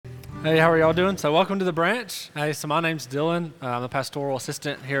Hey, how are y'all doing? So welcome to the branch. Hey, so my name's Dylan. I'm a pastoral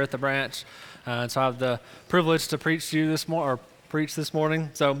assistant here at the branch. And so I have the privilege to preach to you preach this morning.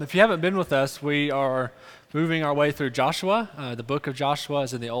 So if you haven't been with us, we are moving our way through Joshua. The book of Joshua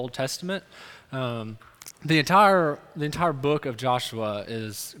is in the Old Testament. The entire book of Joshua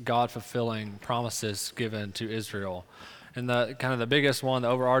is God fulfilling promises given to Israel. And the biggest one, the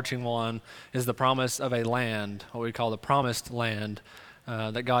overarching one, is the promise of a land, what we call the promised land,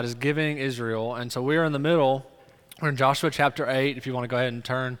 that God is giving Israel. And so we're in the middle. We're in Joshua chapter 8. If you want to go ahead and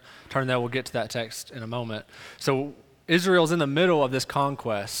turn there, we'll get to that text in a moment. So Israel's in the middle of this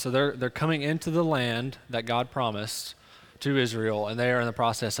conquest. So they're coming into the land that God promised to Israel, and they are in the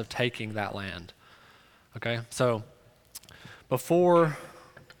process of taking that land. Okay, so before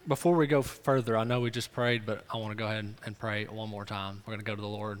we go further, I know we just prayed, but I want to go ahead and pray one more time. We're going to go to the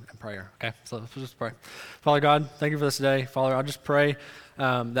Lord in prayer. Okay, so let's just pray. Father God, thank you for this day. Father, I just pray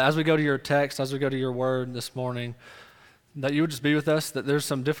that as we go to your text, as we go to your word this morning, that you would just be with us, that there's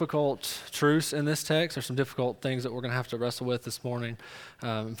some difficult truths in this text. There's some difficult things that we're going to have to wrestle with this morning.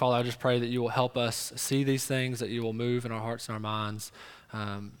 And Father, I just pray that you will help us see these things, that you will move in our hearts and our minds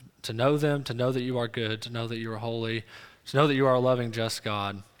to know them, to know that you are good, to know that you are holy, to know that you are a loving, just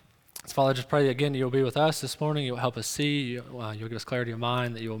God. So Father, I just pray that again you'll be with us this morning. You'll help us see. You'll give us clarity of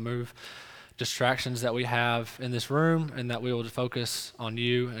mind, that you will move distractions that we have in this room, and that we will focus on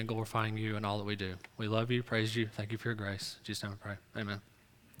you and glorifying you in all that we do. We love you, praise you, thank you for your grace. In Jesus' name we pray. Amen.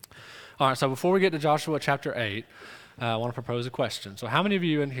 All right, so before we get to Joshua chapter 8, I want to propose a question. So how many of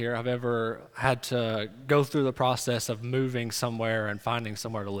you in here have ever had to go through the process of moving somewhere and finding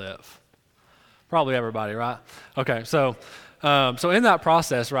somewhere to live? Probably everybody, right? Okay, so in that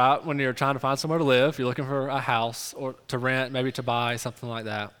process, right, when you're trying to find somewhere to live, you're looking for a house or to rent, maybe to buy, something like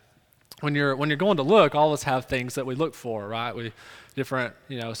that. When you're going to look, all of us have things that we look for, right? We different,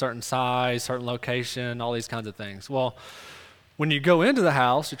 certain size, certain location, all these kinds of things. Well, when you go into the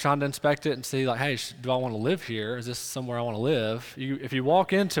house, you're trying to inspect it and see, like, hey, do I want to live here? Is this somewhere I want to live? If you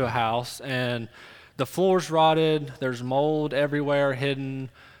walk into a house and the floor's rotted, there's mold everywhere hidden,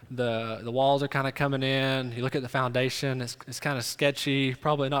 the walls are kind of coming in, you look at the foundation, it's kind of sketchy,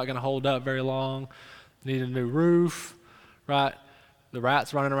 probably not going to hold up very long, need a new roof, right? The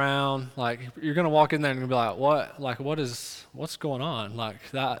rats running around, like you're going to walk in there and you're going to be like, what's going on? Like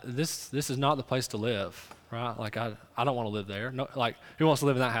this is not the place to live, right? Like I don't want to live there. No, like who wants to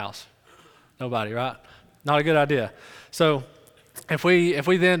live in that house? Nobody, right? Not a good idea. So if we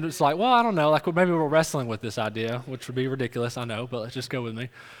then, it's like, well, I don't know, like maybe we're wrestling with this idea, which would be ridiculous, I know, but let's just go with me.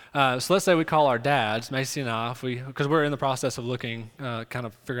 So let's say we call our dads, Macy and I, because we're in the process of looking, kind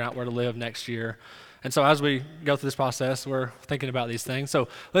of figuring out where to live next year. And so as we go through this process, we're thinking about these things. So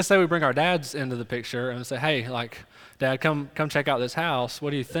let's say we bring our dads into the picture and say, hey, like, Dad, come check out this house. What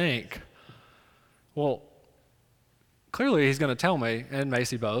do you think? Well, clearly he's going to tell me and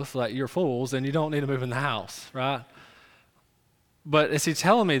Macy both, like, you're fools and you don't need to move in the house, right? But is he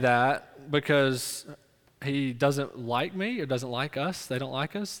telling me that because he doesn't like me or doesn't like us? They don't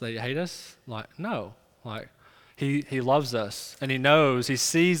like us? They hate us? Like, no. Like, he loves us, and he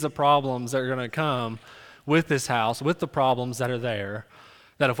sees the problems that are going to come with this house, with the problems that are there,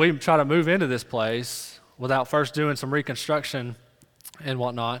 that if we try to move into this place without first doing some reconstruction and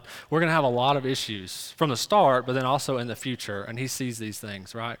whatnot, we're going to have a lot of issues from the start, but then also in the future, and he sees these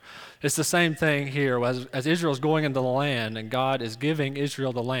things, right? It's the same thing here as Israel's going into the land, and God is giving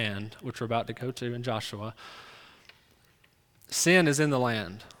Israel the land, which we're about to go to in Joshua. Sin is in the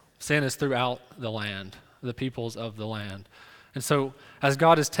land. Sin is throughout the land, the peoples of the land. And so as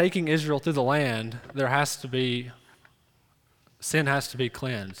God is taking Israel through the land, sin has to be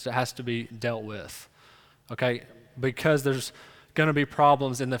cleansed. It has to be dealt with, okay? Because there's going to be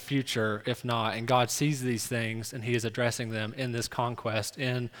problems in the future if not, and God sees these things and he is addressing them in this conquest,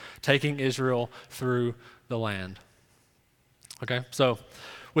 in taking Israel through the land. Okay, so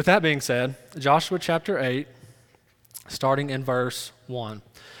with that being said, Joshua chapter 8, starting in verse 1.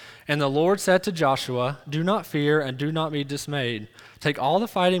 And the Lord said to Joshua, do not fear and do not be dismayed. Take all the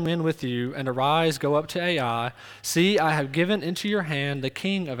fighting men with you and arise, go up to Ai. See, I have given into your hand the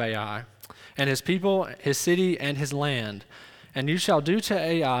king of Ai, and his people, his city, and his land. And you shall do to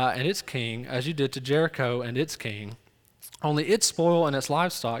Ai and its king as you did to Jericho and its king. Only its spoil and its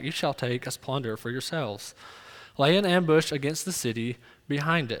livestock you shall take as plunder for yourselves. Lay an ambush against the city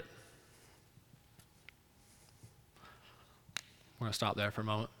behind it. We're going to stop there for a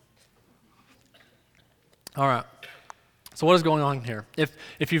moment. All right. So what is going on here?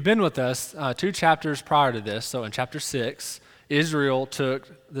 If you've been with us 2 chapters prior to this, so in chapter 6, Israel took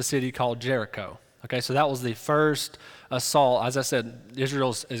the city called Jericho. Okay, so that was the first assault. As I said,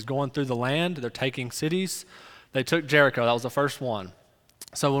 Israel is going through the land. They're taking cities. They took Jericho. That was the first one.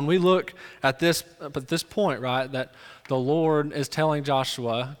 So when we look at this point, right, that the Lord is telling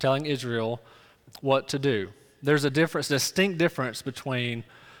Joshua, telling Israel what to do. There's a distinct difference between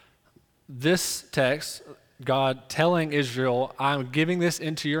this text, God telling Israel, I'm giving this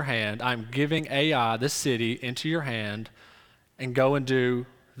into your hand. I'm giving Ai, this city, into your hand, and go and do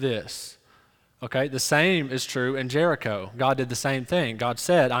this. Okay, the same is true in Jericho. God did the same thing. God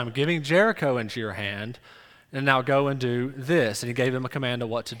said, I'm giving Jericho into your hand, and now go and do this. And he gave them a command of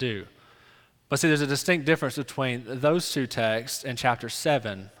what to do. But see, there's a distinct difference between those two texts and chapter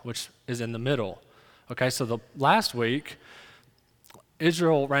 7, which is in the middle. Okay, so the last week,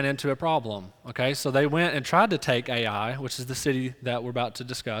 Israel ran into a problem. Okay, so they went and tried to take Ai, which is the city that we're about to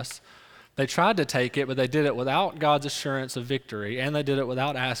discuss. They tried to take it, but they did it without God's assurance of victory, and they did it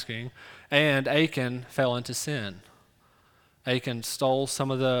without asking, and Achan fell into sin. Achan stole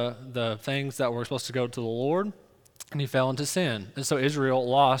some of the things that were supposed to go to the Lord, and he fell into sin. And so Israel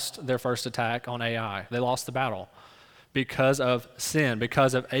lost their first attack on Ai. They lost the battle because of sin.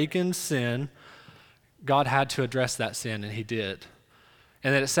 Because of Achan's sin, God had to address that sin, and he did.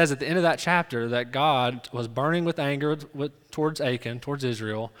 And then it says at the end of that chapter that God was burning with anger towards Achan, towards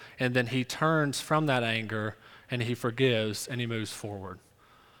Israel, and then he turns from that anger, and he forgives, and he moves forward.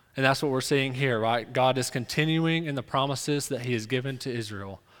 And that's what we're seeing here, right? God is continuing in the promises that he has given to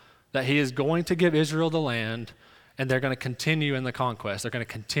Israel, that he is going to give Israel the land, and they're going to continue in the conquest. They're going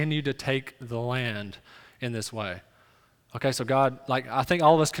to continue to take the land in this way. Okay, so God, I think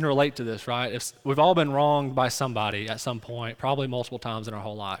all of us can relate to this, right? If we've all been wronged by somebody at some point, probably multiple times in our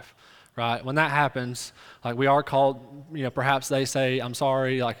whole life, right? When that happens, we are called, perhaps they say, I'm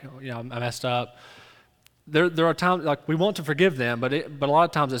sorry, I messed up. There are times, we want to forgive them, but a lot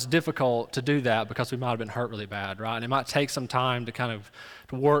of times it's difficult to do that because we might have been hurt really bad, right? And it might take some time to kind of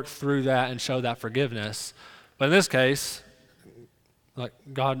to work through that and show that forgiveness. But in this case,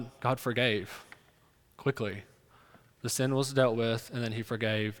 God forgave quickly. The sin was dealt with, and then he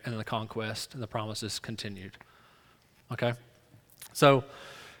forgave, and then the conquest and the promises continued. Okay? So,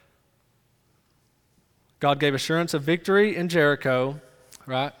 God gave assurance of victory in Jericho,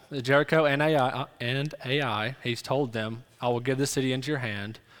 right? Jericho and Ai, he's told them, I will give the city into your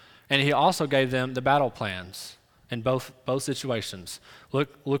hand. And he also gave them the battle plans in both situations.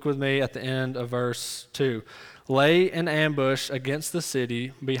 Look with me at the end of verse 2. Lay an ambush against the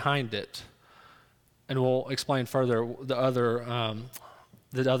city behind it. And we'll explain further the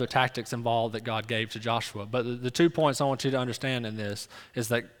other tactics involved that God gave to Joshua. But the 2 points I want you to understand in this is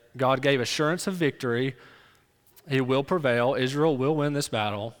that God gave assurance of victory. He will prevail. Israel will win this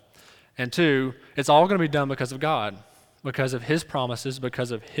battle. And 2, it's all going to be done because of God, because of his promises,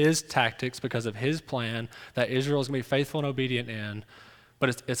 because of his tactics, because of his plan that Israel is going to be faithful and obedient in.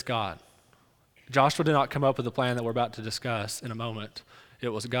 But it's God. Joshua did not come up with the plan that we're about to discuss in a moment. It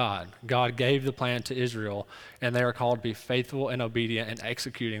was God. God gave the plan to Israel, and they are called to be faithful and obedient in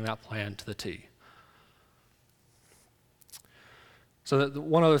executing that plan to the T. So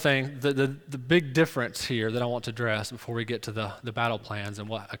one other thing, the big difference here that I want to address before we get to the battle plans and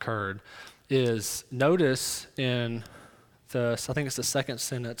what occurred is notice in I think it's the second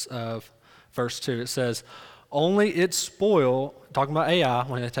sentence of verse 2, it says, only its spoil, talking about Ai,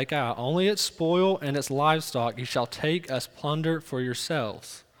 when they take Ai, only its spoil and its livestock you shall take as plunder for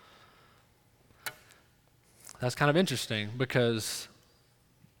yourselves. That's kind of interesting because,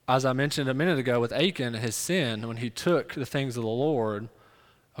 as I mentioned a minute ago with Achan, his sin, when he took the things of the Lord,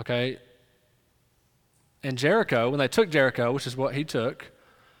 okay, in Jericho, when they took Jericho, which is what he took,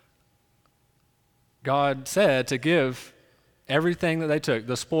 God said to give everything that they took,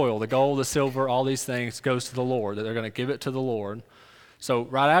 the spoil, the gold, the silver, all these things goes to the Lord, that they're going to give it to the Lord. So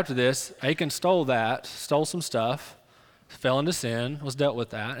right after this, Achan stole some stuff, fell into sin, was dealt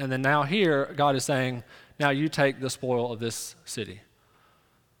with that. And then now here, God is saying, now you take the spoil of this city.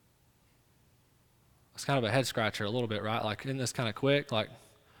 It's kind of a head scratcher a little bit, right? Isn't this kind of quick?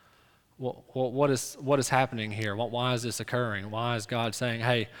 What is happening here? Why is this occurring? Why is God saying,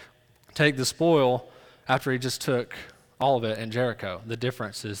 hey, take the spoil after he just took all of it in Jericho? The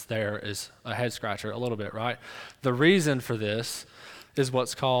difference is there is a head scratcher a little bit, right? The reason for this is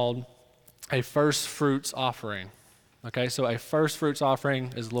what's called a first fruits offering. Okay, so a first fruits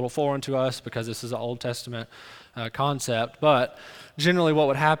offering is a little foreign to us because this is an Old Testament concept, but generally what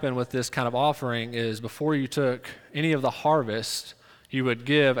would happen with this kind of offering is before you took any of the harvest, you would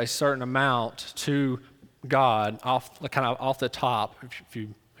give a certain amount to God off the top,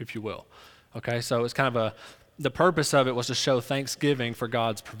 if you will. Okay, so it's kind of the purpose of it was to show thanksgiving for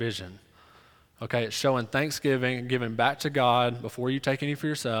God's provision. Okay, it's showing thanksgiving and giving back to God before you take any for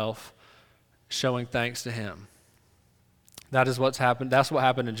yourself, showing thanks to him. That is what's happened. That's what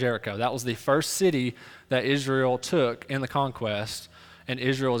happened in Jericho. That was the first city that Israel took in the conquest, and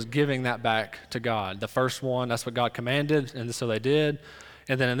Israel is giving that back to God. The first one, that's what God commanded, and so they did.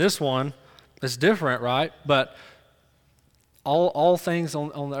 And then in this one, it's different, right? But all things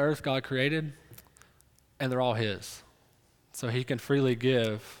on the earth God created, and they're all his. So he can freely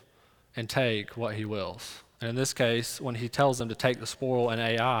give and take what he wills. And in this case, when he tells them to take the spoil and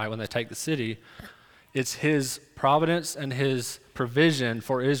Ai, when they take the city, it's his providence and his provision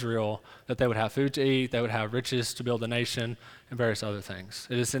for Israel that they would have food to eat, they would have riches to build a nation, and various other things.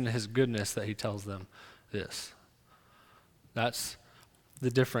 It is in his goodness that he tells them this. That's the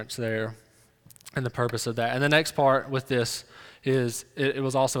difference there and the purpose of that. And the next part with this is it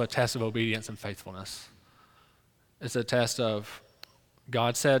was also a test of obedience and faithfulness. It's a test of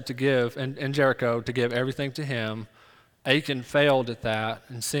God said to give, in Jericho, to give everything to him. Achan failed at that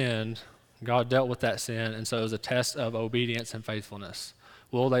and sinned. God dealt with that sin, and so it was a test of obedience and faithfulness.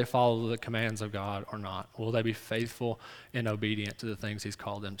 Will they follow the commands of God or not? Will they be faithful and obedient to the things he's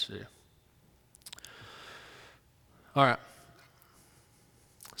called them to do? All right.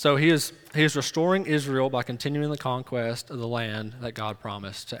 So he is restoring Israel by continuing the conquest of the land that God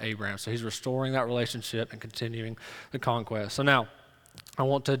promised to Abraham. So he's restoring that relationship and continuing the conquest. So now, I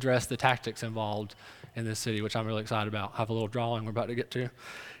want to address the tactics involved in this city, which I'm really excited about. I have a little drawing we're about to get to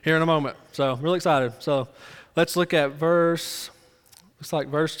here in a moment. So really excited. So let's look at verse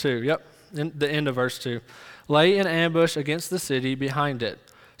 2. Yep, the end of verse 2. Lay in ambush against the city behind it.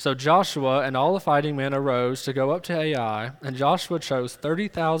 So Joshua and all the fighting men arose to go up to Ai, and Joshua chose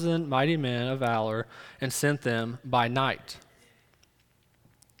 30,000 mighty men of valor and sent them by night.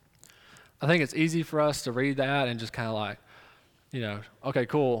 I think it's easy for us to read that and just kind of like, okay,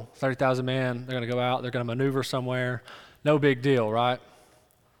 cool, 30,000 men, they're going to go out, they're going to maneuver somewhere, no big deal, right?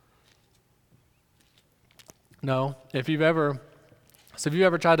 No, if you've ever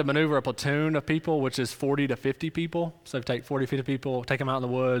tried to maneuver a platoon of people, which is 40 to 50 people, so take 40, 50 people, take them out in the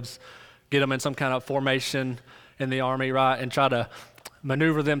woods, get them in some kind of formation in the army, right, and try to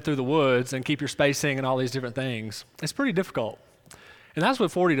maneuver them through the woods and keep your spacing and all these different things, it's pretty difficult. And that's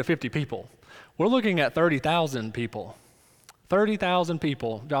with 40 to 50 people. We're looking at 30,000 people. 30,000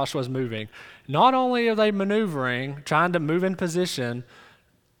 people Joshua's moving. Not only are they maneuvering, trying to move in position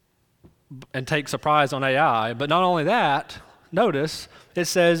and take surprise on Ai, but not only that, notice it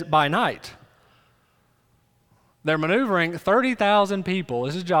says by night. They're maneuvering 30,000 people.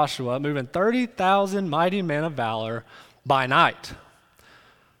 This is Joshua moving 30,000 mighty men of valor by night.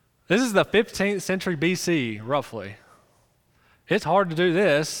 This is the 15th century BC, roughly. It's hard to do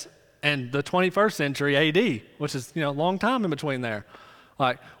this in the 21st century AD, which is, a long time in between there.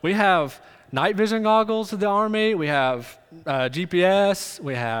 Like, we have night vision goggles to the army, we have GPS,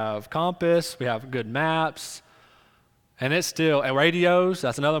 we have compass, we have good maps, and radios,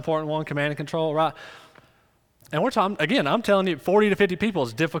 that's another important one, command and control, right? And we're talking, again, I'm telling you, 40 to 50 people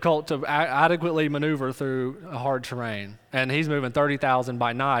is difficult to adequately maneuver through a hard terrain. And he's moving 30,000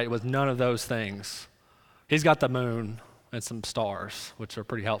 by night with none of those things. He's got the moon and some stars, which are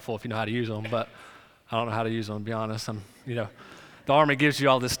pretty helpful if you know how to use them, but I don't know how to use them, to be honest. The army gives you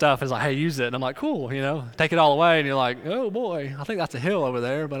all this stuff. It's like, hey, use it. And I'm like, cool, take it all away. And you're like, oh boy, I think that's a hill over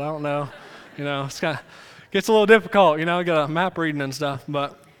there, but I don't know. It's kind of gets a little difficult, you got a map reading and stuff.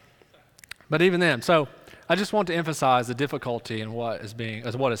 But even then, so I just want to emphasize the difficulty in what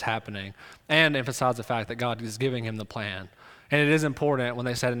is happening, and emphasize the fact that God is giving him the plan. And it is important when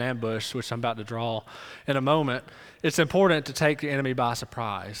they set an ambush, which I'm about to draw in a moment, it's important to take the enemy by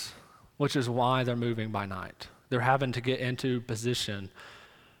surprise, which is why they're moving by night. They're having to get into position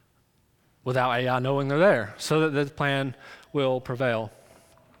without Ai knowing they're there, so that the plan will prevail.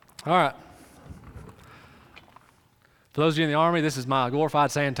 All right. For those of you in the Army, this is my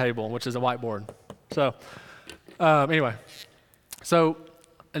glorified sand table, which is a whiteboard. So anyway, so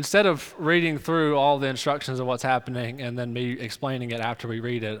instead of reading through all the instructions of what's happening and then me explaining it after we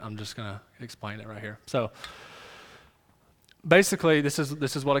read it, I'm just going to explain it right here. So basically, this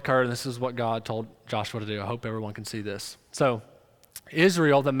is what occurred, and this is what God told Joshua to do. I hope everyone can see this. So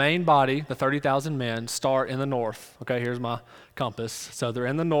Israel, the main body, the 30,000 men, start in the north. Okay, here's my compass. So they're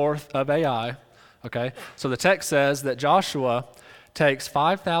in the north of Ai. Okay, so the text says that Joshua takes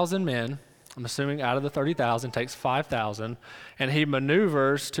 5,000 men, I'm assuming out of the 30,000, takes 5,000, and he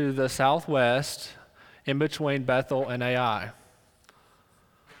maneuvers to the southwest in between Bethel and Ai.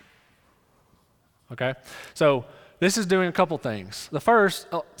 Okay, so this is doing a couple things. The first,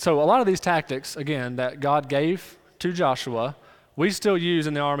 so a lot of these tactics, again, that God gave to Joshua, we still use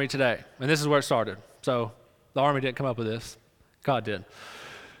in the army today. And this is where it started. So the army didn't come up with this. God did.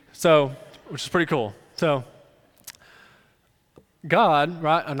 So, which is pretty cool. So Joshua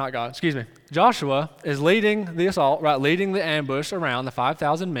is leading the assault, right, leading the ambush around the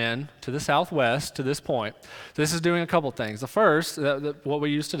 5,000 men to the southwest to this point. So this is doing a couple things. The first, what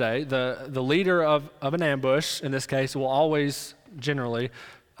we use today, the leader of an ambush, in this case, will always, generally,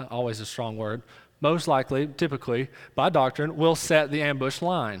 always a strong word, most likely, typically, by doctrine, will set the ambush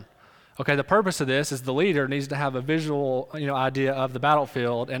line. Okay, the purpose of this is the leader needs to have a visual, idea of the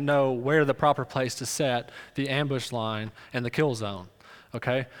battlefield and know where the proper place to set the ambush line and the kill zone.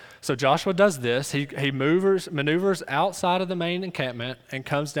 Okay, so Joshua does this. He maneuvers outside of the main encampment and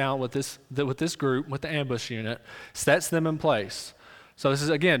comes down with this group, with the ambush unit, sets them in place. So this is,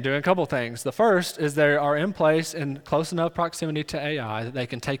 again, doing a couple things. The first is they are in place in close enough proximity to AI that they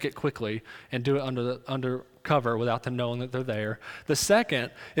can take it quickly and do it under cover without them knowing that they're there. The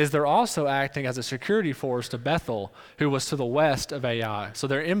second is they're also acting as a security force to Bethel, who was to the west of AI. So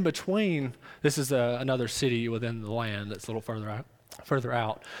they're in between. This is another city within the land that's a little further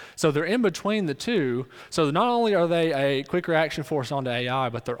out. So they're in between the two. So not only are they a quick reaction force onto AI,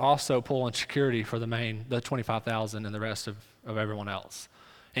 but they're also pulling security for the 25,000 and the rest of everyone else,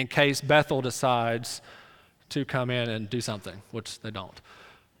 in case Bethel decides to come in and do something, which they don't.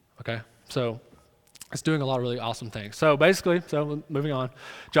 Okay, so it's doing a lot of really awesome things. So basically, moving on,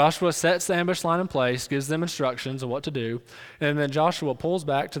 Joshua sets the ambush line in place, gives them instructions on what to do, and then Joshua pulls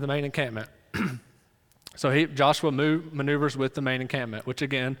back to the main encampment. So Joshua maneuvers with the main encampment, which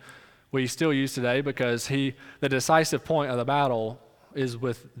again, we still use today because the decisive point of the battle is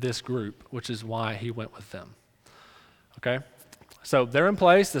with this group, which is why he went with them. Okay, so they're in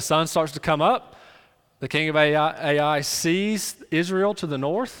place. The sun starts to come up. The king of AI sees Israel to the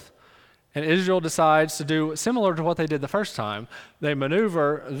north, and Israel decides to do similar to what they did the first time. They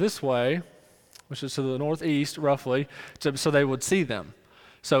maneuver this way, which is to the northeast roughly, so they would see them.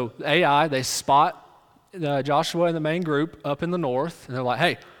 So AI, they spot Joshua and the main group up in the north, and they're like,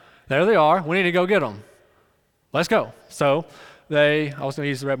 hey, there they are. We need to go get them. Let's go. So I was going to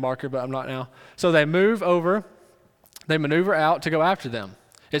use the red marker, but I'm not now. So they move over. They maneuver out to go after them.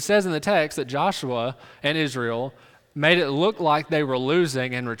 It says in the text that Joshua and Israel made it look like they were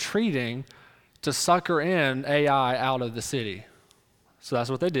losing and retreating to sucker in AI out of the city. So that's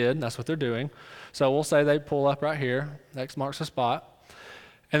what they did, and that's what they're doing. So we'll say they pull up right here. X marks the spot.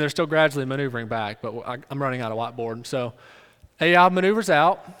 And they're still gradually maneuvering back, but I'm running out of whiteboard. So AI maneuvers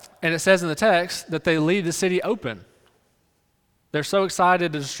out, and it says in the text that they leave the city open. They're so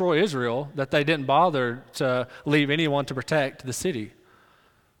excited to destroy Israel that they didn't bother to leave anyone to protect the city.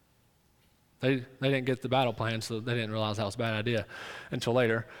 They didn't get the battle plan, so they didn't realize that was a bad idea until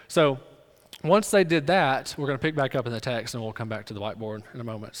later. So once they did that, we're going to pick back up in the text, and we'll come back to the whiteboard in a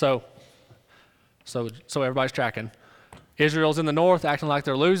moment. So everybody's tracking. Israel's in the north, acting like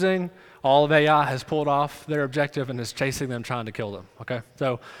they're losing. All of AI has pulled off their objective and is chasing them, trying to kill them. Okay,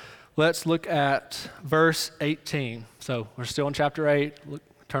 so let's look at verse 18. So we're still in chapter 8.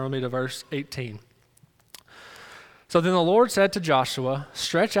 Turn with me to verse 18. So then the Lord said to Joshua,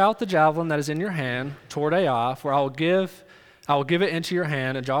 stretch out the javelin that is in your hand toward Ai, for I will give it into your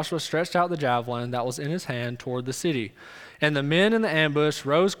hand. And Joshua stretched out the javelin that was in his hand toward the city. And the men in the ambush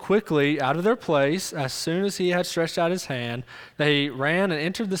rose quickly out of their place as soon as he had stretched out his hand. They ran and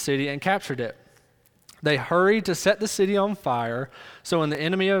entered the city and captured it. They hurried to set the city on fire. So when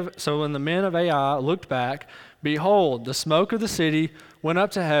the men of Ai looked back, behold, the smoke of the city went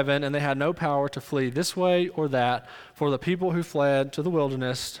up to heaven, and they had no power to flee this way or that, for the people who fled to the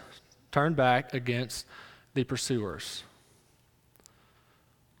wilderness turned back against the pursuers.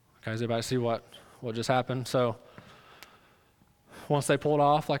 Okay, does everybody see what just happened? So once they pulled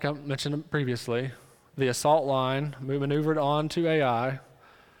off, like I mentioned previously, the assault line maneuvered on to AI,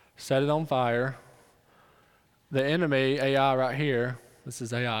 set it on fire. The enemy, AI right here, this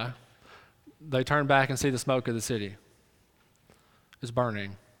is AI, they turn back and see the smoke of the city is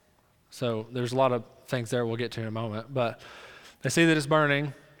burning. So there's a lot of things there we'll get to in a moment, but they see that it's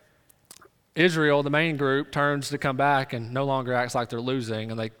burning. Israel, the main group, turns to come back and no longer acts like they're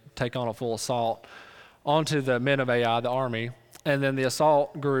losing, and they take on a full assault onto the men of Ai, the army. And then the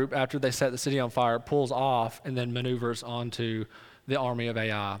assault group, after they set the city on fire, pulls off and then maneuvers onto the army of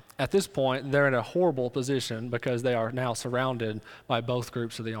Ai. At this point, they're in a horrible position because they are now surrounded by both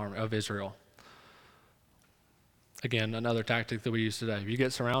groups of the army of Israel. Again, another tactic that we use today. If you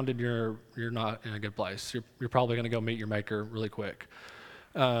get surrounded, you're not in a good place. You're probably going to go meet your maker really quick.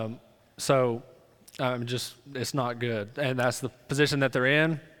 It's not good. And that's the position that they're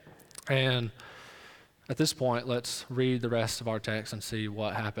in. And At this point, let's read the rest of our text and see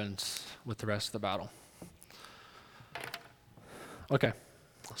what happens with the rest of the battle. Okay,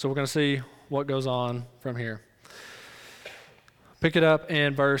 so we're going to see what goes on from here. We're going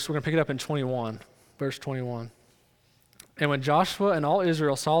to pick it up in 21, verse 21. And when Joshua and all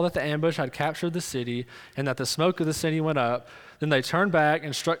Israel saw that the ambush had captured the city and that the smoke of the city went up, then they turned back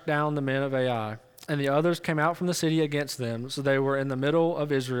and struck down the men of Ai. And the others came out from the city against them, so they were in the middle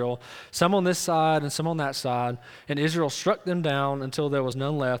of Israel, some on this side and some on that side. And Israel struck them down until there was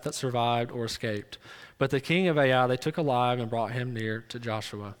none left that survived or escaped. But the king of Ai they took alive and brought him near to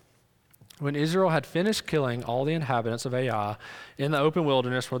Joshua. When Israel had finished killing all the inhabitants of Ai in the open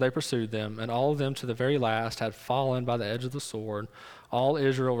wilderness where they pursued them, and all of them to the very last had fallen by the edge of the sword, all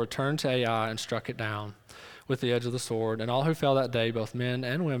Israel returned to Ai and struck it down with the edge of the sword. And all who fell that day, both men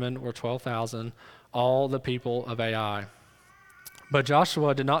and women, were 12,000, all the people of Ai. But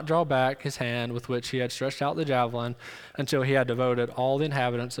Joshua did not draw back his hand with which he had stretched out the javelin until he had devoted all the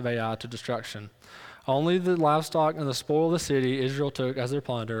inhabitants of Ai to destruction. Only the livestock and the spoil of the city Israel took as their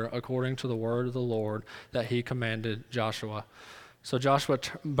plunder, according to the word of the Lord that he commanded Joshua. So Joshua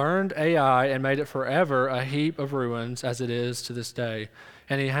burned Ai and made it forever a heap of ruins, as it is to this day.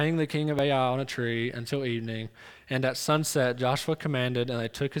 And he hanged the king of Ai on a tree until evening. And at sunset Joshua commanded, and they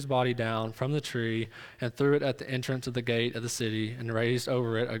took his body down from the tree and threw it at the entrance of the gate of the city, and raised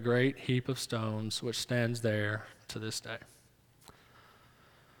over it a great heap of stones, which stands there to this day.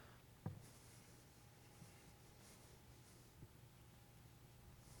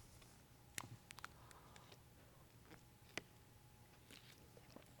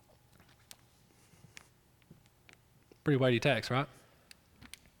 Pretty weighty text, right?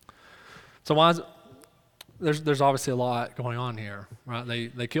 So why is it, there's obviously a lot going on here,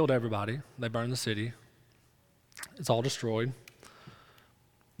 right? They killed everybody. They burned the city. It's all destroyed.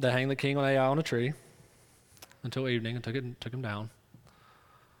 They hanged the king on Ai on a tree until evening and took him down.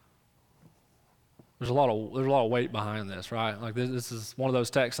 There's a lot of weight behind this, right? Like this is one of those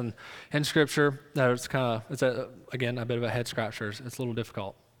texts in Scripture that it's again a bit of a head scratcher. It's a little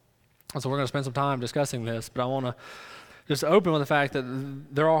difficult. So we're going to spend some time discussing this, but I want to just open with the fact that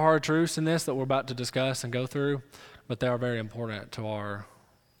there are hard truths in this that we're about to discuss and go through, but they are very important to our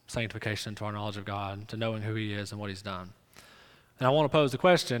sanctification, to our knowledge of God, to knowing who He is and what He's done. And I want to pose the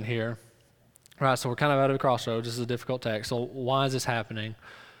question here, right? So we're kind of at a crossroads. This is a difficult text. So why is this happening?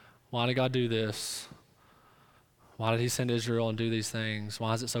 Why did God do this? Why did He send Israel and do these things?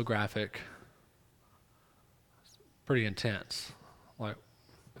 Why is it so graphic? It's pretty intense. Like,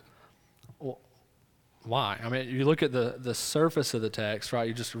 why? I mean, you look at the surface of the text, right?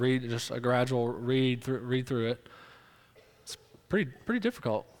 You just read, just a gradual read through it. It's pretty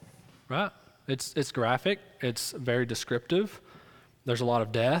difficult, right? It's graphic. It's very descriptive. There's a lot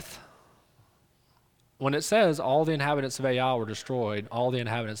of death. When it says all the inhabitants of Ai were destroyed, all the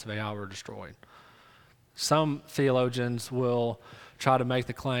inhabitants of Ai were destroyed. Some theologians will try to make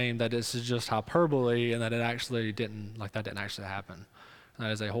the claim that this is just hyperbole and that it actually didn't actually happen. And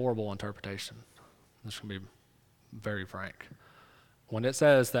that is a horrible interpretation. This can be very frank. When it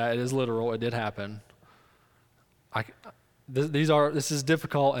says that it is literal, it did happen. This is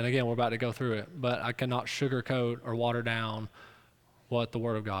difficult, and again, we're about to go through it, but I cannot sugarcoat or water down what the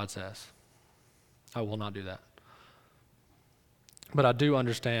Word of God says. I will not do that. But I do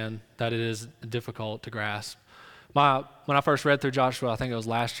understand that it is difficult to grasp. When I first read through Joshua, I think it was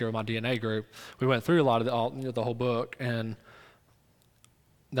last year with my DNA group, we went through a lot of the whole book, and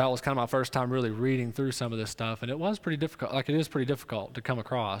that was kind of my first time really reading through some of this stuff, and it was pretty difficult. Like, it is pretty difficult to come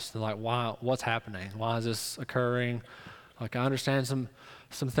across. Like, what's happening? Why is this occurring? Like, I understand some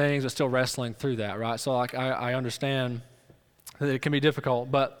things, but still wrestling through that, right? So, like, I understand that it can be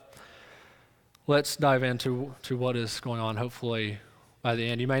difficult, but let's dive into what is going on. Hopefully, by the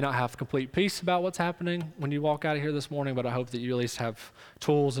end, you may not have complete peace about what's happening when you walk out of here this morning, but I hope that you at least have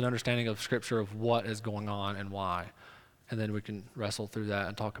tools and understanding of Scripture of what is going on and why. And then we can wrestle through that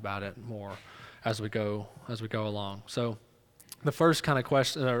and talk about it more as we go along. So the first kind of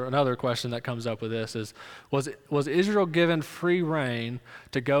question, or another question that comes up with this is, was Israel given free rein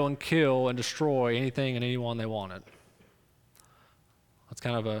to go and kill and destroy anything and anyone they wanted? That's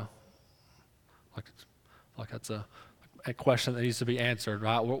kind of that's a question that needs to be answered,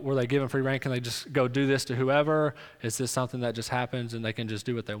 right? Were they given free rein? Can they just go do this to whoever? Is this something that just happens and they can just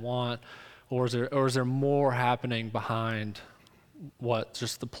do what they want? Or is there more happening behind what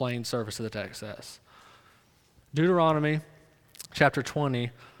just the plain surface of the text says? Deuteronomy chapter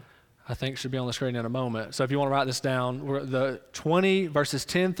 20, I think should be on the screen in a moment. So if you want to write this down, the 20 verses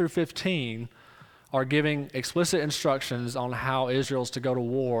 10 through 15 are giving explicit instructions on how Israel's to go to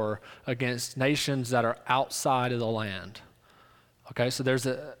war against nations that are outside of the land. Okay, so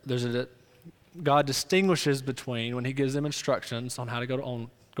God distinguishes between, when he gives them instructions on how to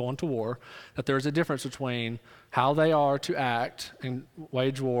go into war, that there is a difference between how they are to act and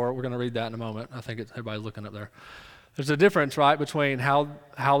wage war. We're going to read that in a moment. I think everybody's looking up there. There's a difference, right, between how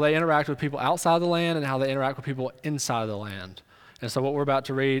they interact with people outside the land and how they interact with people inside the land. And so what we're about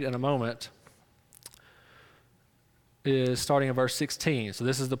to read in a moment is starting in verse 16. So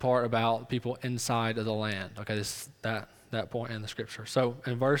this is the part about people inside of the land. Okay, this is that point in the scripture. So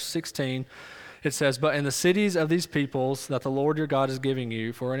in verse 16, it says, "But in the cities of these peoples that the Lord your God is giving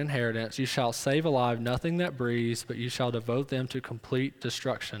you for an inheritance, you shall save alive nothing that breathes, but you shall devote them to complete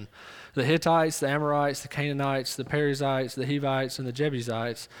destruction. The Hittites, the Amorites, the Canaanites, the Perizzites, the Hivites, and the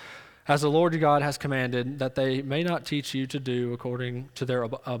Jebusites, as the Lord your God has commanded, that they may not teach you to do according to their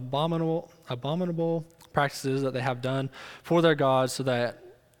abominable practices that they have done for their gods,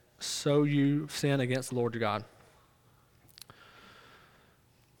 so you sin against the Lord your God."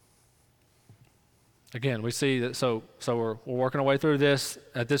 Again, we see that, so we're working our way through this.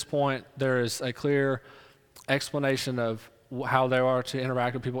 At this point, there is a clear explanation of how they are to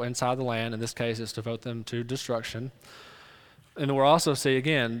interact with people inside the land. In this case, it's to devote them to destruction. And we'll also see,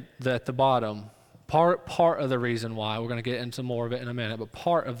 again, that at the bottom, part of the reason why, we're going to get into more of it in a minute, but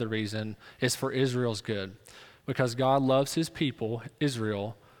part of the reason is for Israel's good. Because God loves his people,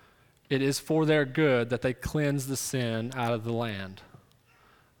 Israel, it is for their good that they cleanse the sin out of the land.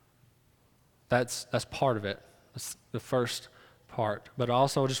 That's part of it. That's the first part. But I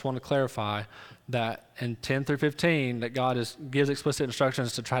also just want to clarify that in 10 through 15, that God gives explicit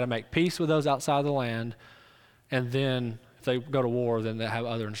instructions to try to make peace with those outside the land, and then if they go to war, then they have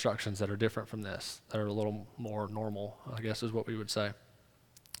other instructions that are different from this, that are a little more normal, I guess is what we would say.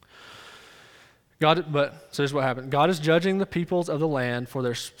 So here's what happened. God is judging the peoples of the land for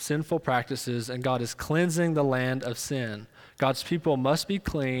their sinful practices, and God is cleansing the land of sin. God's people must be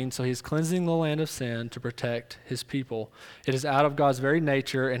clean, so he's cleansing the land of sin to protect his people. It is out of God's very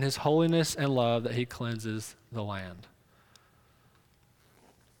nature and his holiness and love that he cleanses the land.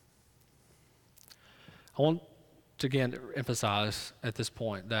 I want to again emphasize at this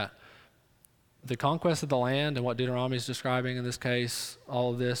point that the conquest of the land and what Deuteronomy is describing in this case,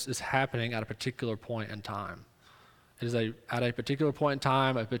 all of this is happening at a particular point in time. It is at a particular point in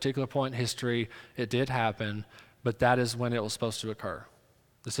time, a particular point in history, it did happen, but that is when it was supposed to occur.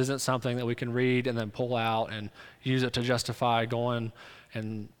 This isn't something that we can read and then pull out and use it to justify going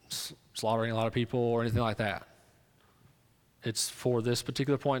and slaughtering a lot of people or anything like that. It's for this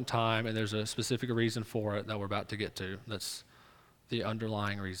particular point in time, and there's a specific reason for it that we're about to get to. That's the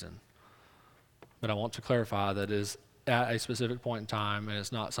underlying reason. But I want to clarify that it is at a specific point in time, and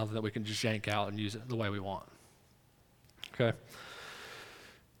it's not something that we can just yank out and use it the way we want. Okay?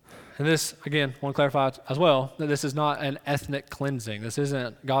 And this, again, I want to clarify as well that this is not an ethnic cleansing. This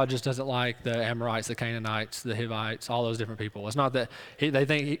isn't, God just doesn't like the Amorites, the Canaanites, the Hivites, all those different people. It's not that he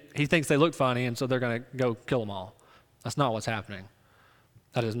thinks they look funny, and so they're going to go kill them all. That's not what's happening.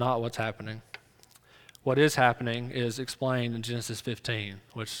 That is not what's happening. What is happening is explained in Genesis 15,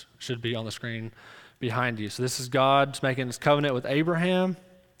 which should be on the screen behind you. So this is God making his covenant with Abraham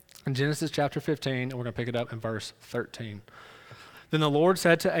in Genesis chapter 15, and we're going to pick it up in verse 13. Then the Lord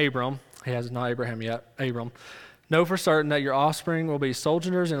said to Abram, he has not Abraham yet, Abram, "Know for certain that your offspring will be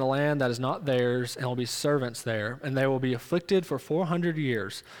sojourners in a land that is not theirs, and will be servants there, and they will be afflicted for 400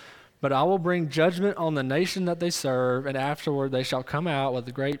 years. But I will bring judgment on the nation that they serve, and afterward they shall come out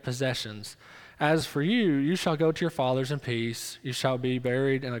with great possessions. As for you, you shall go to your fathers in peace. You shall be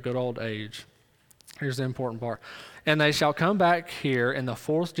buried in a good old age." Here's the important part. "And they shall come back here in the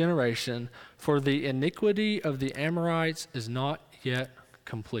 4th generation, for the iniquity of the Amorites is not yet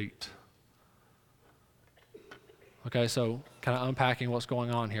complete." Okay, so kind of unpacking what's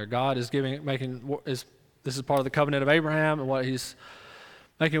going on here. God is this is part of the covenant of Abraham and what he's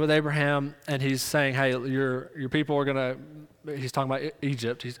making with Abraham, and he's saying, hey, your people are going to, he's talking about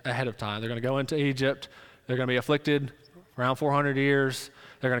Egypt, he's ahead of time. They're going to go into Egypt, they're going to be afflicted around 400 years,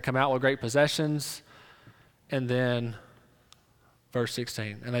 they're going to come out with great possessions, and then verse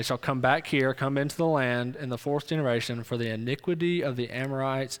 16, "And they shall come back here, come into the land in the 4th generation, for the iniquity of the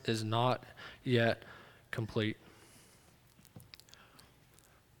Amorites is not yet complete."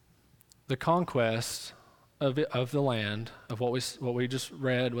 The conquest of the land, of what we just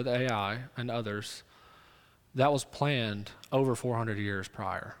read with AI and others, that was planned over 400 years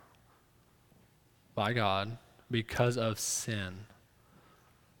prior by God because of sin.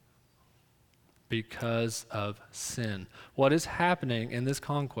 Because of sin. What is happening in this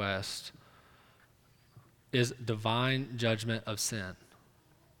conquest is divine judgment of sin.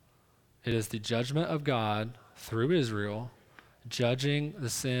 It is the judgment of God through Israel, judging the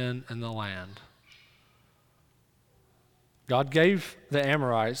sin in the land. God gave the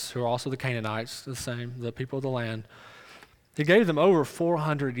Amorites, who are also the Canaanites, the people of the land, he gave them over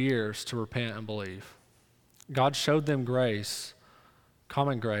 400 years to repent and believe. God showed them grace,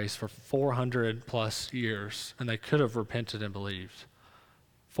 common grace, for 400 plus years, and they could have repented and believed.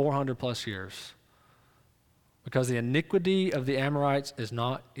 400 plus years. Because the iniquity of the Amorites is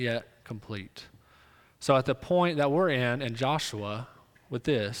not yet complete. So at the point that we're in Joshua, with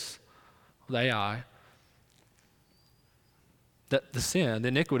Ai, that the sin, the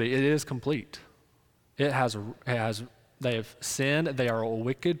iniquity, it is complete. They have sinned, they are a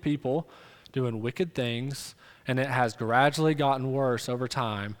wicked people doing wicked things, and it has gradually gotten worse over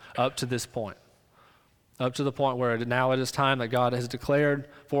time up to this point. Up to the point where now it is time that God has declared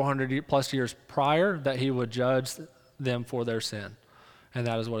 400 plus years prior that he would judge them for their sin. And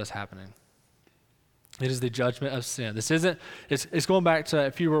that is what is happening. It is the judgment of sin. It's going back to,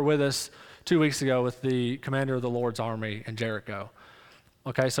 if you were with us 2 weeks ago with the commander of the Lord's army in Jericho.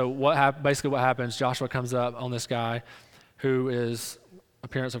 Okay, so basically what happens, Joshua comes up on this guy who is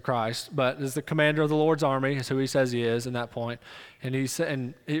appearance of Christ, but is the commander of the Lord's army, is who he says he is in that point.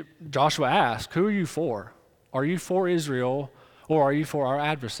 And Joshua asks, who are you for? Are you for Israel or are you for our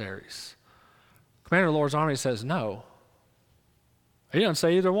adversaries? Commander of the Lord's army says no. He doesn't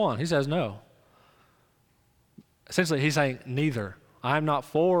say either one. He says no. Essentially, he's saying neither. I'm not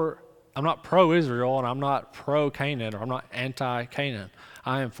pro-Israel and I'm not pro-Canaan, or I'm not anti-Canaan.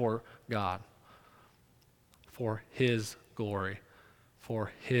 I am for God, for his glory,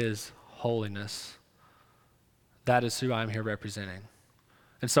 for his holiness. That is who I'm here representing.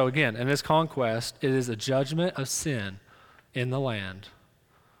 And so again, in this conquest, it is a judgment of sin in the land.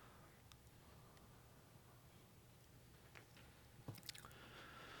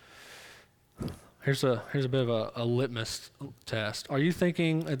 Here's a bit of a litmus test. Are you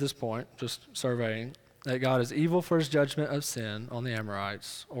thinking at this point, just surveying, that God is evil for his judgment of sin on the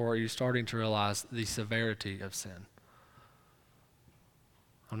Amorites, or are you starting to realize the severity of sin?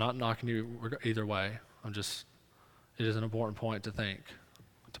 I'm not knocking you either way. It is an important point to think,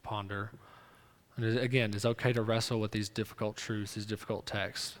 to ponder. And again, it's okay to wrestle with these difficult truths, these difficult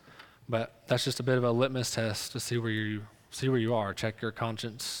texts. But that's just a bit of a litmus test to see where you are. Check your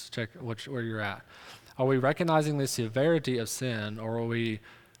conscience, check where you're at. Are we recognizing the severity of sin, or are we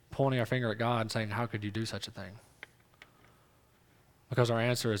pointing our finger at God and saying, how could you do such a thing? Because our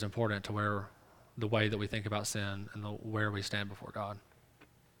answer is important to the way that we think about sin and where we stand before God.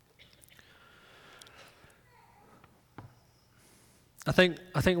 I think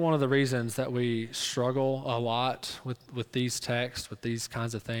one of the reasons that we struggle a lot with these texts, with these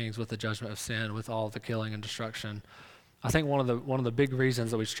kinds of things, with the judgment of sin, with all the killing and destruction, I think one of the big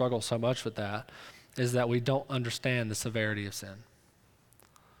reasons that we struggle so much with that is that we don't understand the severity of sin.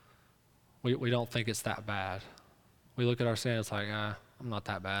 We don't think it's that bad. We look at our sin, it's like, I'm not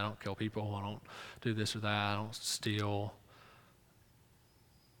that bad. I don't kill people. I don't do this or that. I don't steal.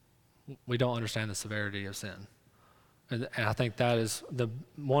 We don't understand the severity of sin. And I think that is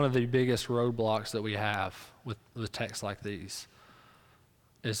one of the biggest roadblocks that we have with texts like these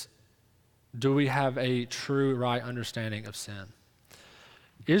is, do we have a true, right understanding of sin?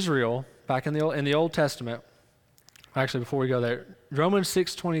 Israel, back in the Old Testament, actually before we go there, Romans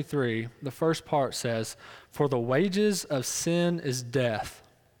 6:23, the first part says, "For the wages of sin is death."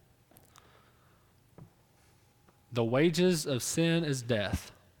 The wages of sin is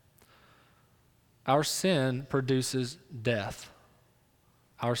death. Our sin produces death.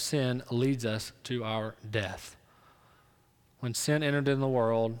 Our sin leads us to our death. When sin entered in the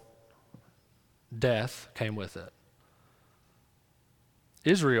world, death came with it.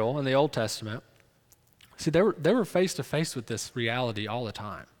 Israel in the Old Testament, see, they were face to face with this reality all the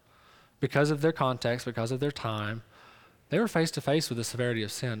time. Because of their context, because of their time, they were face to face with the severity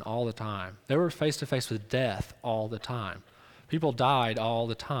of sin all the time. They were face to face with death all the time. People died all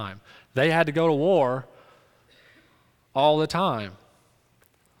the time. They had to go to war all the time.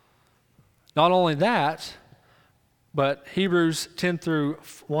 Not only that, but Hebrews 10,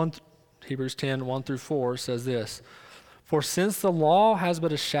 1 through 4 says this, "For since the law has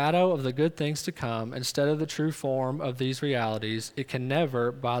but a shadow of the good things to come, instead of the true form of these realities, it can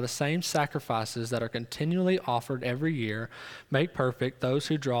never, by the same sacrifices that are continually offered every year, make perfect those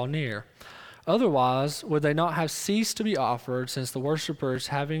who draw near. Otherwise, would they not have ceased to be offered, since the worshipers,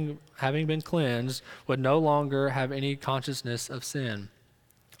 having been cleansed, would no longer have any consciousness of sin?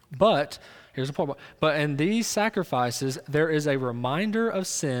 But," here's the point, "but in these sacrifices there is a reminder of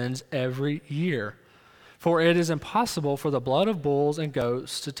sins every year. For it is impossible for the blood of bulls and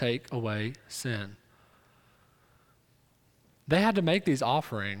goats to take away sin. They had to make these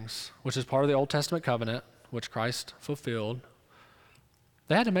offerings, which is part of the Old Testament covenant, which Christ fulfilled.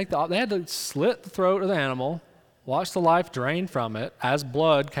 They had to slit the throat of the animal, watch the life drain from it as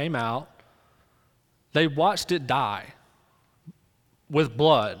blood came out. They watched it die with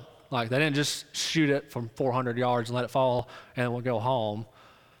blood. Like, they didn't just shoot it from 400 yards and let it fall and it would go home.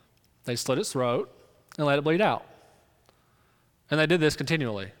 They slit its throat and let it bleed out. And they did this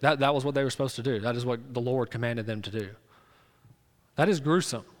continually. That was what they were supposed to do. That is what the Lord commanded them to do. That is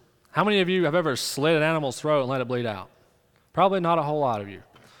gruesome. How many of you have ever slit an animal's throat and let it bleed out? Probably not a whole lot of you,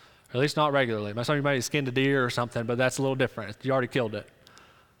 or at least not regularly. Some of you may skinned a deer or something, but that's a little different. You already killed it.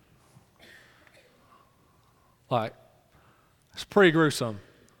 Like, it's pretty gruesome.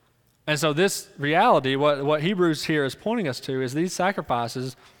 And so this reality, what Hebrews here is pointing us to, is these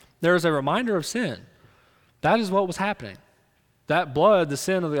sacrifices, there is a reminder of sin. That is what was happening. That blood, the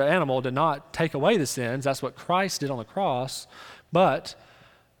sin of the animal, did not take away the sins. That's what Christ did on the cross. But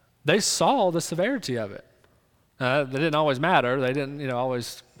they saw the severity of it. They didn't always matter. They didn't,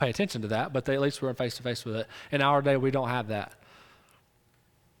 always pay attention to that, but they at least were face to face with it. In our day, we don't have that.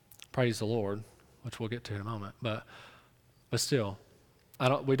 Praise the Lord, which we'll get to in a moment. But still,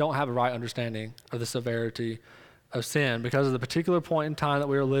 we don't have a right understanding of the severity of sin because of the particular point in time that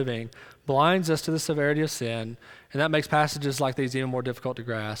we are living blinds us to the severity of sin, and that makes passages like these even more difficult to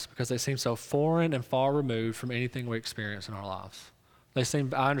grasp because they seem so foreign and far removed from anything we experience in our lives. I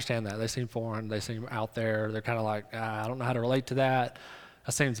understand that. They seem foreign. They seem out there. They're kind of like, I don't know how to relate to that.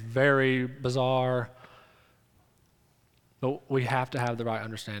 That seems very bizarre. But we have to have the right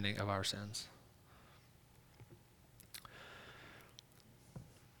understanding of our sins.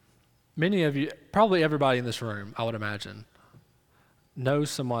 Many of you, probably everybody in this room, I would imagine,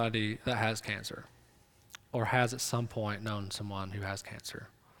 knows somebody that has cancer or has at some point known someone who has cancer.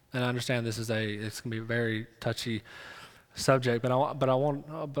 And I understand it's going to be a very touchy subject, but I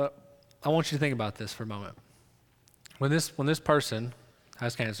want you to think about this for a moment. When this person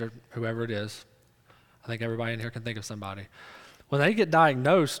has cancer, whoever it is, I think everybody in here can think of somebody. When they get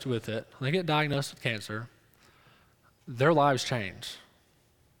diagnosed with it, when they get diagnosed with cancer, their lives change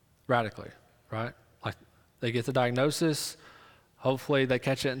radically, right? Like, they get the diagnosis. Hopefully, they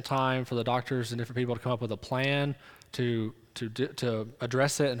catch it in time for the doctors and different people to come up with a plan to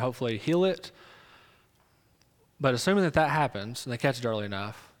address it and hopefully heal it. But assuming that happens and they catch it early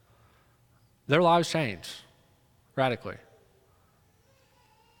enough, their lives change radically.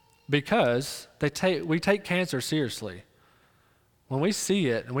 Because we take cancer seriously. When we see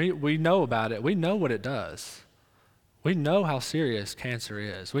it and we know about it, we know what it does. We know how serious cancer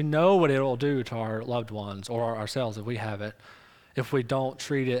is. We know what it will do to our loved ones or ourselves if we have it, if we don't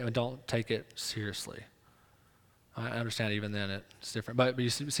treat it and don't take it seriously. I understand even then it's different, but you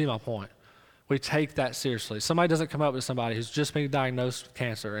see my point. We take that seriously. Somebody doesn't come up with somebody who's just been diagnosed with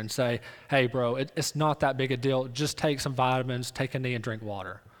cancer and say, hey, bro, it's not that big a deal. Just take some vitamins, take a knee, and drink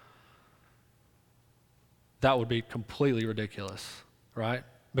water. That would be completely ridiculous, right?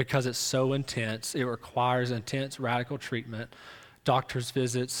 Because it's so intense. It requires intense radical treatment, doctor's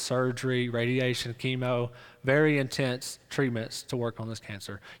visits, surgery, radiation, chemo, very intense treatments to work on this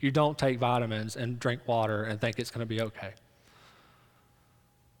cancer. You don't take vitamins and drink water and think it's going to be okay.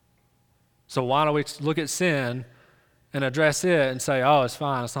 So why don't we look at sin and address it and say, oh, it's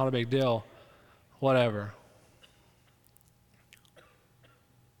fine, it's not a big deal, whatever.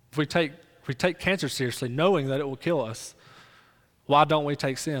 If we take cancer seriously, knowing that it will kill us, why don't we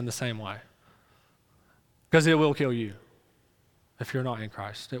take sin the same way? Because it will kill you. If you're not in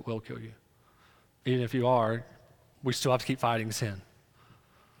Christ, it will kill you. Even if you are, we still have to keep fighting sin.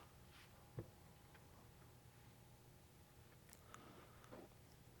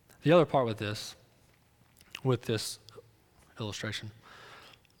 The other part with this illustration,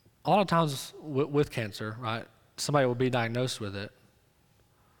 a lot of times with cancer, right, somebody will be diagnosed with it,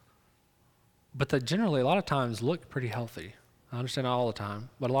 but they generally, a lot of times, look pretty healthy. I understand not all the time,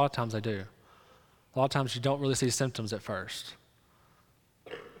 but a lot of times they do. A lot of times you don't really see symptoms at first.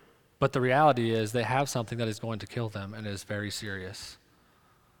 But the reality is they have something that is going to kill them and is very serious.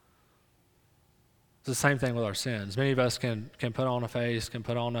 It's the same thing with our sins. Many of us can put on a face, can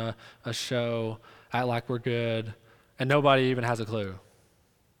put on a show, act like we're good, and nobody even has a clue.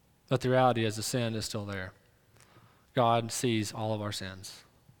 But the reality is the sin is still there. God sees all of our sins.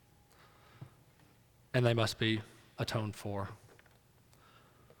 And they must be atoned for.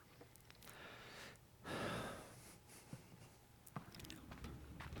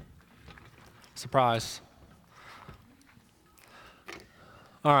 Surprise.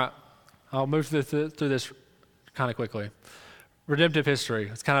 All right. I'll move through this kind of quickly. Redemptive history.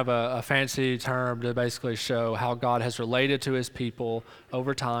 It's kind of a fancy term to basically show how God has related to his people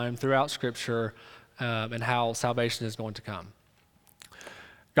over time throughout Scripture and how salvation is going to come.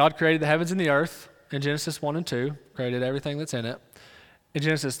 God created the heavens and the earth in Genesis 1 and 2, created everything that's in it. In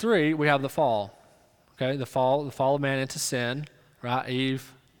Genesis 3, we have the fall. Okay, the fall of man into sin, right?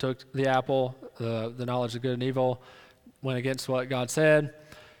 Eve took the apple, the knowledge of good and evil, went against what God said,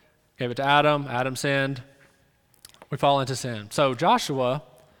 gave it to Adam. Adam sinned. We fall into sin. So Joshua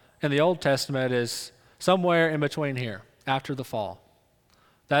in the Old Testament is somewhere in between here, after the fall.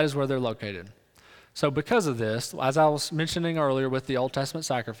 That is where they're located. So because of this, as I was mentioning earlier with the Old Testament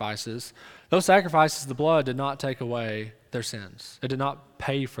sacrifices, those sacrifices, the blood did not take away their sins. It did not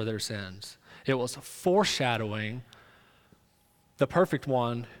pay for their sins. It was foreshadowing the perfect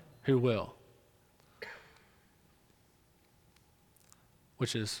one who will,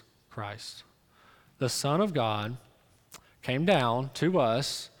 which is Christ. The Son of God came down to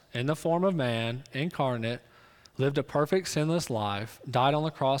us in the form of man, incarnate, lived a perfect sinless life, died on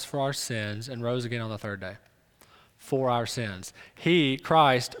the cross for our sins, and rose again on the third day for our sins. He,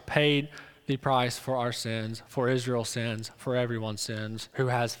 Christ, paid the price for our sins, for Israel's sins, for everyone's sins who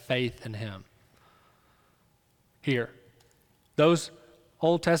has faith in him. Here, those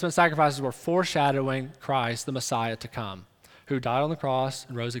Old Testament sacrifices were foreshadowing Christ, the Messiah to come, who died on the cross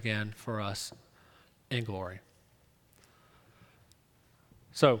and rose again for us in glory.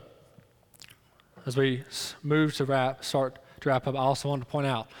 So, as we move to start to wrap up, I also want to point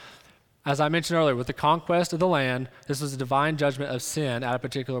out, as I mentioned earlier, with the conquest of the land, this was a divine judgment of sin at a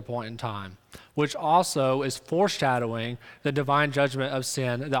particular point in time, which also is foreshadowing the divine judgment of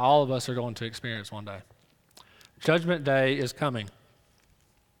sin that all of us are going to experience one day. Judgment Day is coming.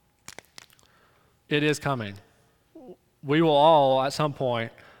 It is coming. We will all, at some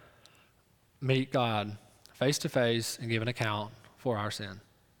point, meet God face to face and give an account for our sin.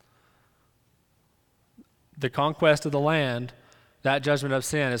 The conquest of the land, that judgment of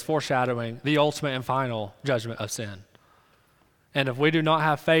sin, is foreshadowing the ultimate and final judgment of sin. And if we do not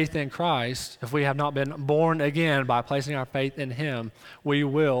have faith in Christ, if we have not been born again by placing our faith in him, we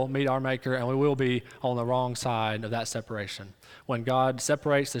will meet our Maker and we will be on the wrong side of that separation. When God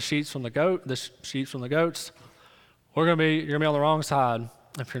separates the sheep from the goats, you're gonna be on the wrong side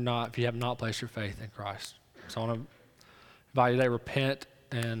if you have not placed your faith in Christ. So I want to invite you today, repent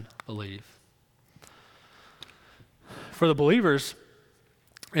and believe. For the believers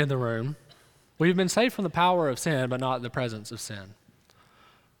in the room, we've been saved from the power of sin, but not the presence of sin.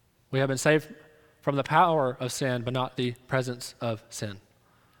 We have been saved from the power of sin, but not the presence of sin.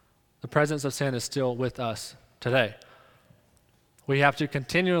 The presence of sin is still with us today. We have to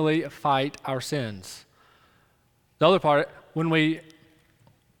continually fight our sins. The other part, when we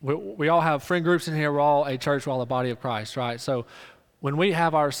all have friend groups in here, we're all a church, we're all the body of Christ, right? So when we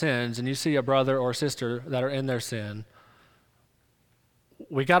have our sins and you see a brother or sister that are in their sin,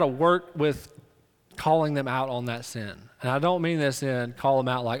 we got to work with calling them out on that sin. And I don't mean this in call them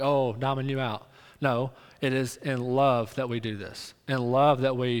out like, oh, doming you out. No, it is in love that we do this. In love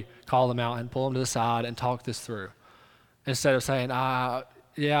that we call them out and pull them to the side and talk this through. Instead of saying,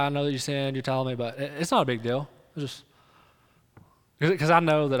 yeah, I know that you sinned, you're telling me, but it's not a big deal. Because I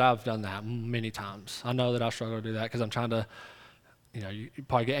know that I've done that many times. I know that I struggle to do that because I'm trying to, you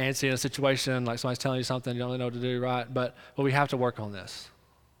probably get antsy in a situation, like somebody's telling you something, you don't really know what to do, right? But we have to work on this.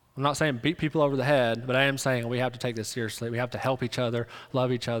 I'm not saying beat people over the head, but I am saying we have to take this seriously. We have to help each other,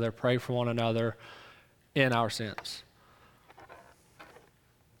 love each other, pray for one another in our sins.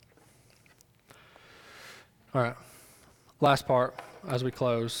 All right, last part as we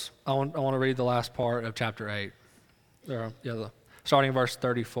close. I want to read the last part of chapter 8. Starting in verse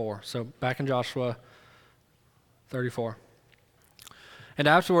 34. So back in Joshua 34. And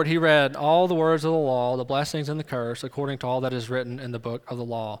afterward he read all the words of the law, the blessings and the curse, according to all that is written in the book of the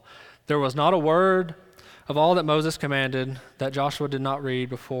law. There was not a word of all that Moses commanded that Joshua did not read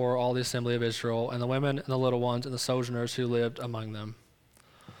before all the assembly of Israel, and the women and the little ones and the sojourners who lived among them.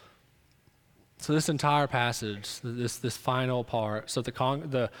 So this entire passage, this final part, so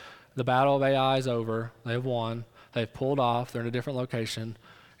the battle of Ai is over. They've won. They've pulled off. They're in a different location.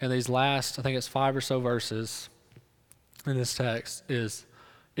 And these last, I think it's 5 or so verses in this text is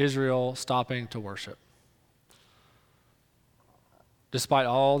Israel stopping to worship. Despite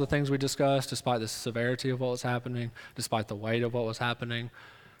all the things we discussed, despite the severity of what was happening, despite the weight of what was happening,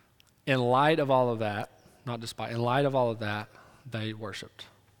 in light of all of that, in light of all of that, they worshiped.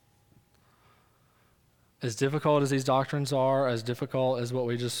 As difficult as these doctrines are, as difficult as what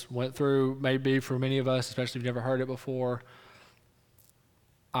we just went through may be for many of us, especially if you've never heard it before,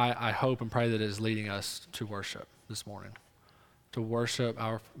 I hope and pray that it is leading us to worship this morning, to worship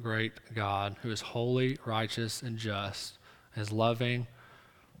our great God who is holy, righteous, and just, and is loving,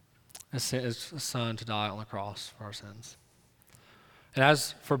 and sent his Son to die on the cross for our sins. And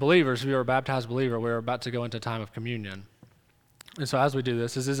as for believers, if you are a baptized believer, we're about to go into a time of communion. And so as we do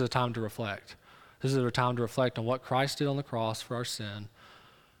this is a time to reflect. This is a time to reflect on what Christ did on the cross for our sin.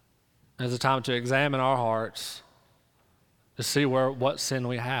 And it's a time to examine our hearts to see what sin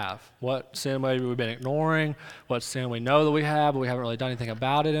we have, what sin maybe we've been ignoring, what sin we know that we have, but we haven't really done anything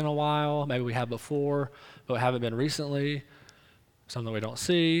about it in a while. Maybe we have before, but haven't been recently, something we don't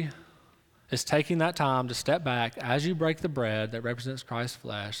see. It's taking that time to step back as you break the bread that represents Christ's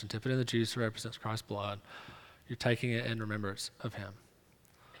flesh and dip it in the juice that represents Christ's blood. You're taking it in remembrance of him.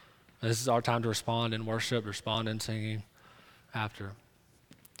 And this is our time to respond in worship, respond in singing after.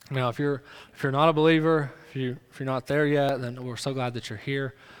 Now, if you're not a believer, if you're not there yet, then we're so glad that you're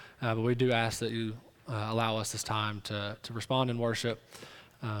here. But we do ask that you allow us this time to respond in worship.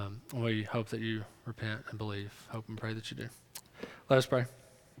 We hope that you repent and believe. Hope and pray that you do. Let us pray.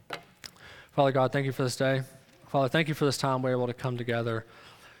 Father God, thank you for this day. Father, thank you for this time we're able to come together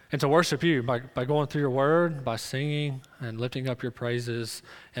and to worship you by going through your word, by singing and lifting up your praises,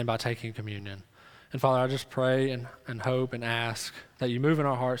 and by taking communion. And Father, I just pray and hope and ask that you move in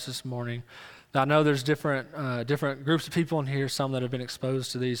our hearts this morning. Now, I know there's different groups of people in here, some that have been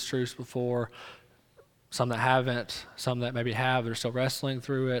exposed to these truths before, some that haven't, some that maybe have, but are still wrestling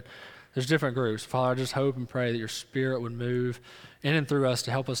through it. There's different groups. Father, I just hope and pray that your Spirit would move in and through us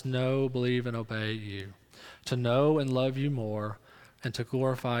to help us know, believe, and obey you, to know and love you more, and to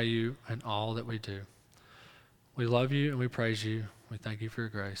glorify you in all that we do. We love you and we praise you. We thank you for your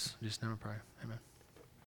grace. In Jesus' name I pray. Amen.